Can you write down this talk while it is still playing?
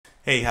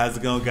Hey, how's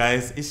it going,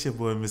 guys? It's your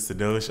boy, Mr.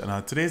 Doge, and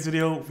on today's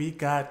video, we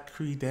got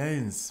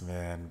Creedence,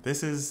 man.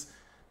 This is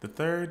the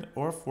third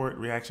or fourth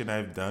reaction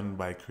I've done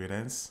by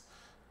Creedence,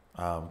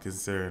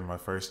 considering my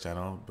first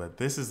channel, but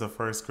this is the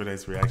first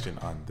Creedence reaction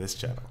on this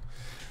channel.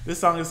 This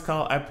song is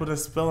called I Put a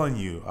Spell on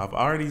You. I've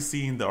already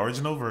seen the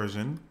original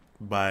version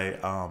by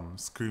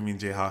Screamin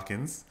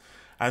Hawkins.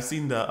 I've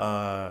seen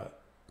the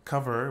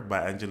cover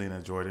by Angelina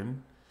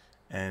Jordan,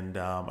 and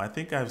I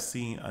think I've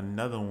seen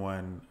another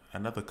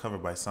cover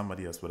by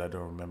somebody else, but I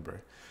don't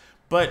remember.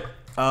 But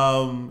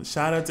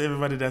shout out to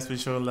everybody that's been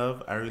showing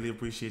love. I really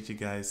appreciate you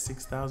guys.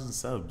 6,000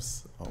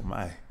 subs. Oh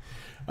my.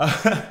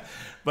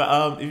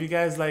 But if you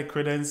guys like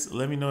Creedence,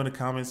 let me know in the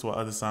comments what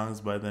other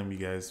songs by them you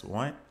guys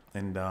want.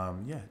 And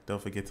yeah,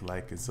 don't forget to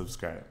like and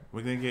subscribe.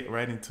 We're gonna get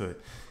right into it.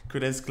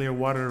 Creedence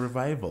Clearwater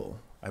Revival.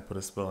 I Put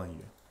a Spell on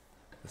You.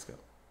 Let's go.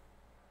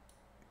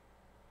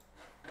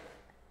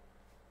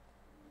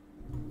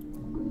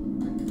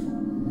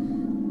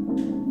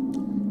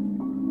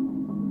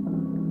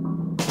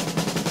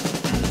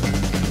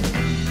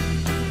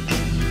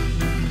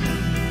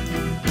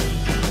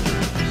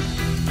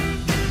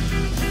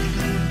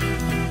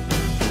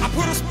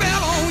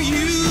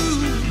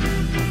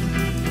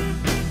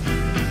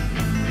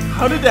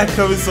 How did that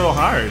come in so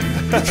hard?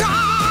 Because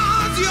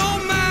you're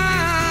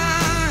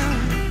mine.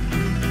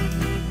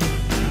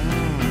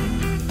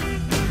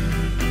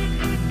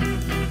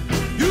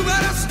 You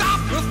better stop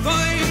the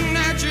thing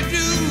that you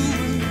do.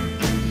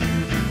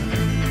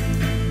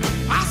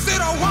 I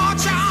said, oh,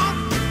 watch out,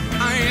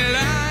 I ain't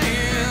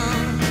lying.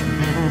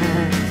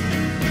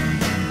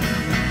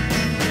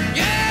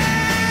 Yeah,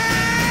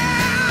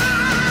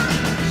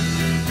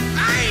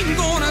 I ain't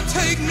gonna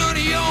take none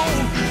of your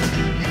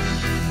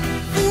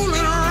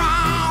fooling around.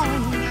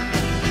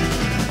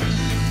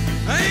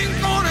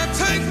 Ain't gonna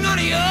take none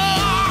of you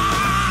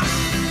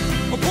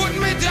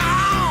putting me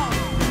down.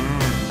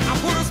 I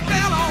put a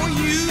spell on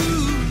you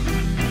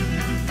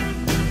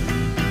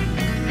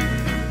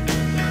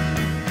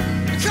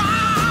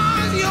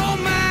because you're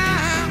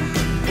mine.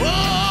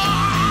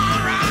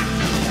 All right.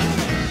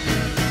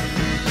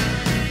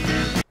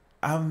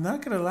 I'm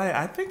not gonna lie,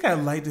 I think I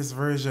like this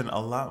version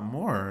a lot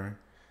more.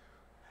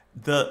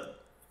 The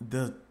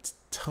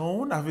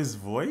tone of his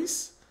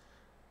voice,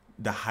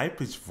 the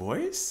high-pitched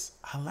voice,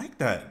 I like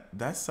that.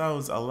 That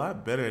sounds a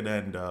lot better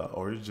than the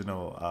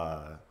original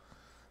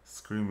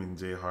Screamin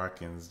J.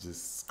 Hawkins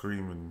just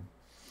screaming,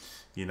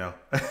 you know.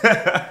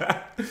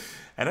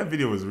 And that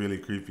video was really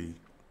creepy,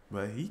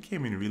 but he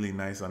came in really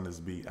nice on this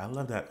beat. I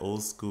love that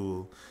old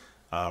school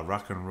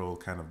rock and roll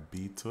kind of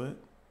beat to it.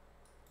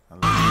 I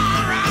love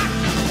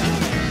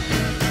it.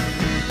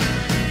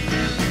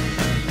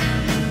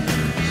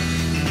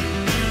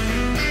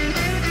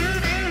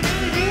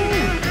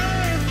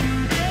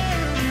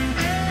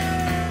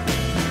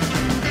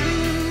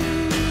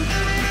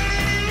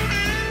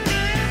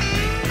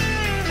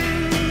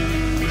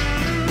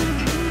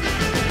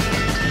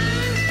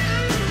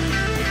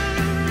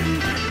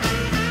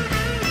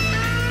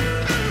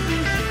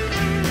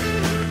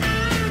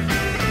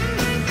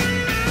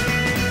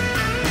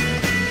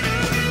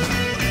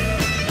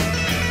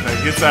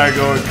 Guitar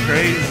going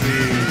crazy.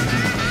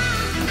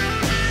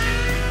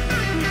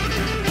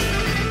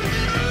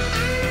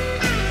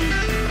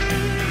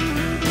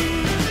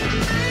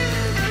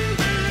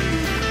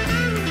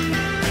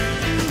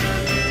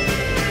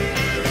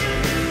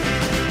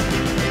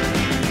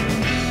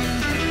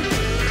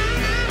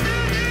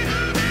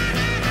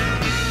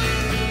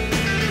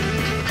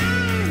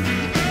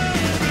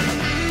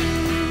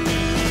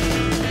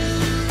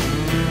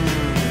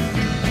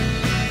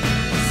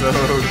 So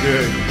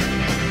good.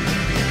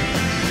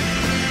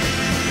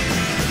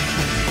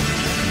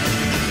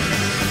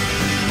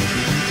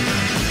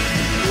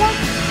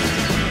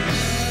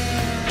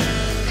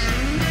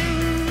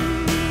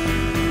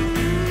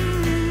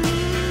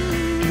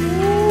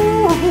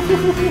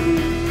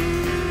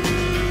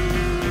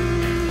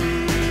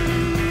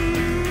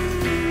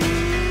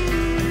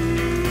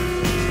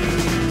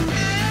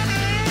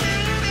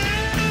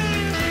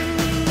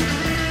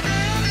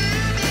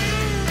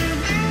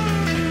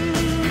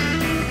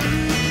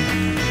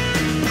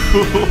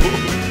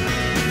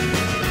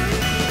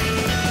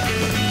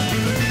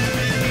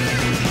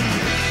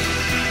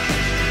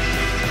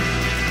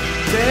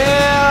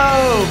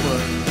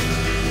 Damn!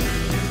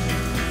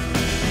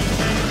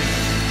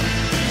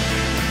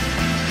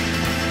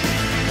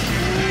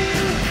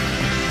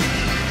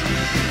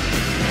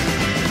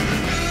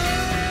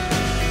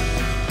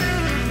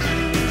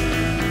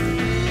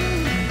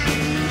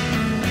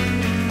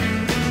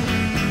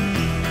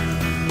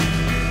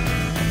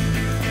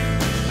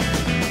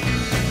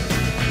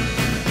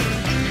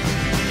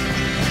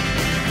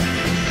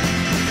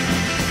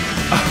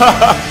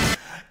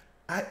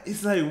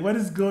 It's like, what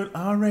is going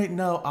on right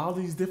now? All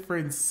these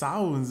different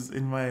sounds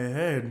in my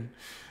head.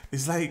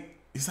 It's like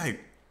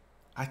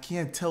I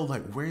can't tell,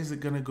 like, where is it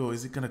gonna go?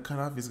 Is it gonna cut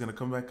off? Is it gonna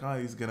come back on?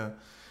 Is it gonna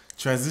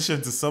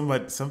transition to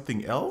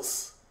something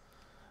else?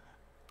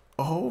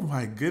 Oh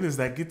my goodness,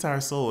 that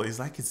guitar solo is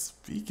like it's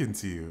speaking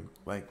to you.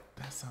 Like,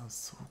 That sounds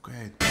so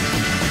good.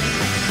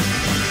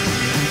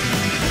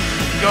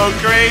 Go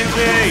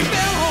crazy.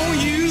 Spell on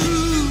you.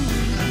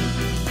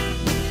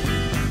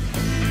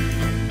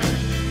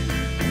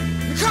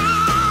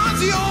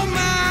 Cause you're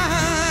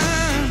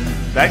mine.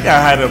 That guy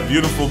had a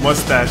beautiful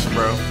mustache,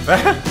 bro.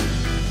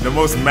 The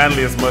most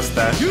manliest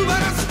mustache. You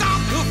better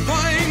stop the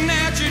thing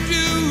that you're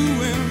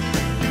doing.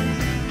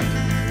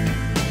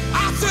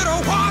 I said,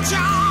 oh, watch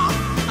out,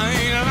 I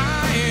ain't lying.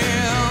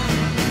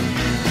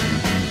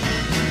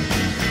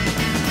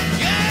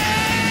 Yeah,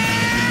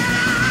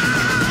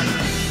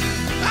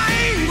 I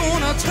ain't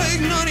gonna take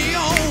none of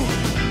your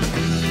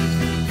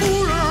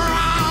fool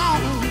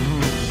around.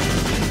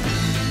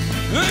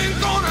 Ain't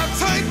gonna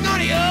take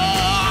none of your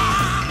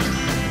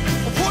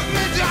put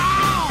me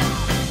down.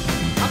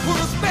 I put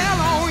a spell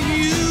on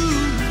you.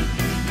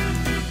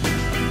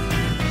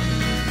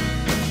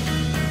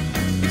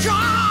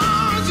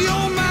 Because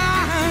you're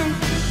mine.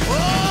 Oh,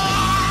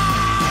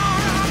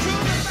 I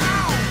took it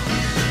down.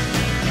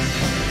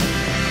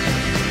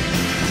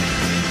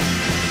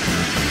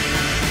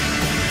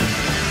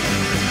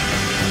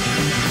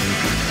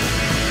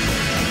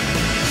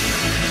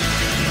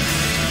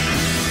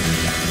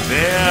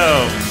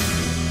 Damn.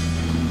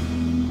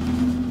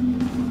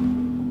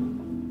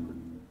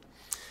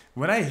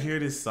 When I hear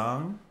this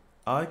song,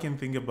 all I can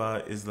think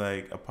about is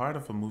like a part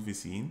of a movie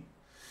scene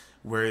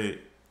where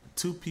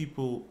two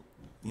people,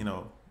 you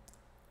know,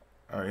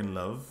 are in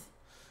love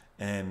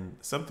and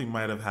something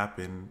might have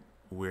happened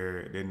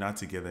where they're not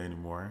together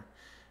anymore.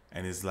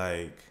 And it's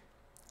like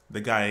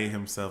the guy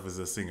himself is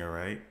a singer,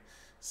 right?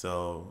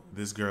 So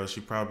this girl,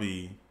 she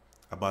probably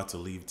about to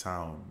leave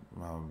town.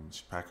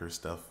 She pack her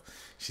stuff.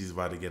 She's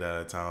about to get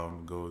out of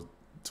town, go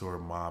to her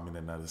mom in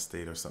another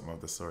state or something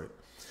of the sort.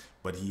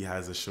 But he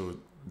has a show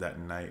that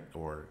night,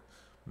 or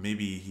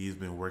maybe he's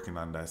been working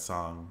on that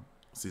song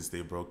since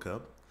they broke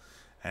up,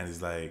 and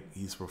it's like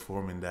he's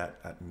performing that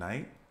at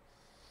night,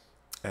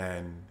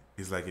 and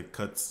it's like it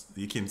cuts,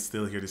 you can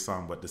still hear the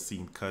song, but the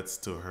scene cuts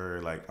to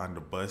her like on the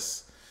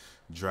bus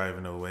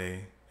driving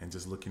away and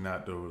just looking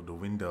out the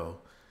window.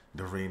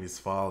 The rain is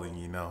falling,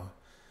 you know,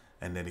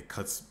 and then it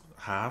cuts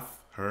half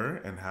her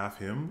and half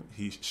him.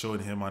 He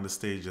showed him on the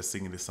stage just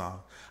singing the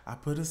song, I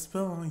put a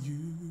spell on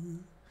you.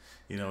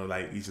 You know,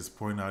 like he's just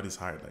pouring out his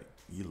heart. Like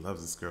he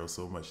loves this girl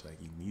so much, like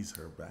he needs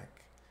her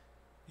back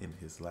in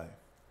his life.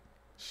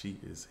 She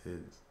is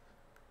his,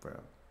 bro.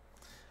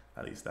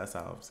 At least that's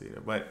how I'm seeing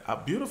it. But a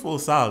beautiful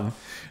song.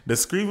 The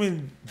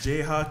Screamin'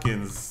 Jay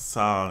Hawkins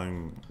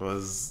song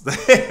was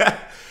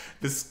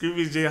the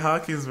Screamin' Jay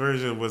Hawkins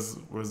version was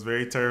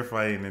very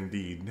terrifying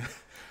indeed.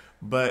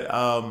 But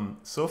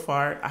so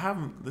far I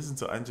haven't listened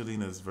to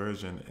Angelina's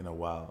version in a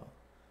while.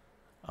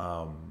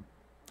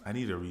 I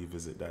need to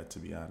revisit that, to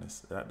be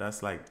honest.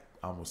 That's like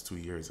almost 2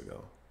 years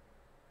ago.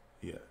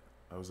 Yeah,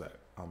 I was like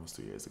almost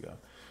 2 years ago.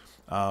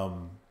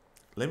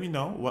 Let me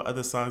know what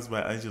other songs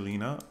by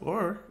Angelina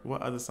or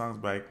what other songs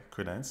by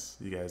Creedence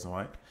you guys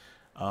want.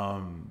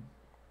 I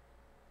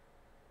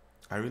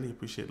really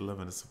appreciate the love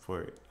and the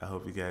support. I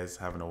hope you guys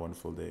having a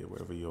wonderful day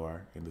wherever you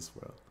are in this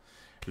world.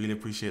 Really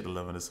appreciate the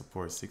love and the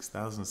support.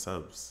 6,000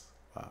 subs.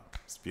 Wow,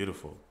 it's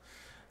beautiful.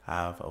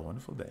 Have a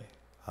wonderful day.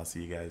 I'll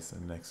see you guys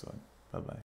in the next one. Bye-bye.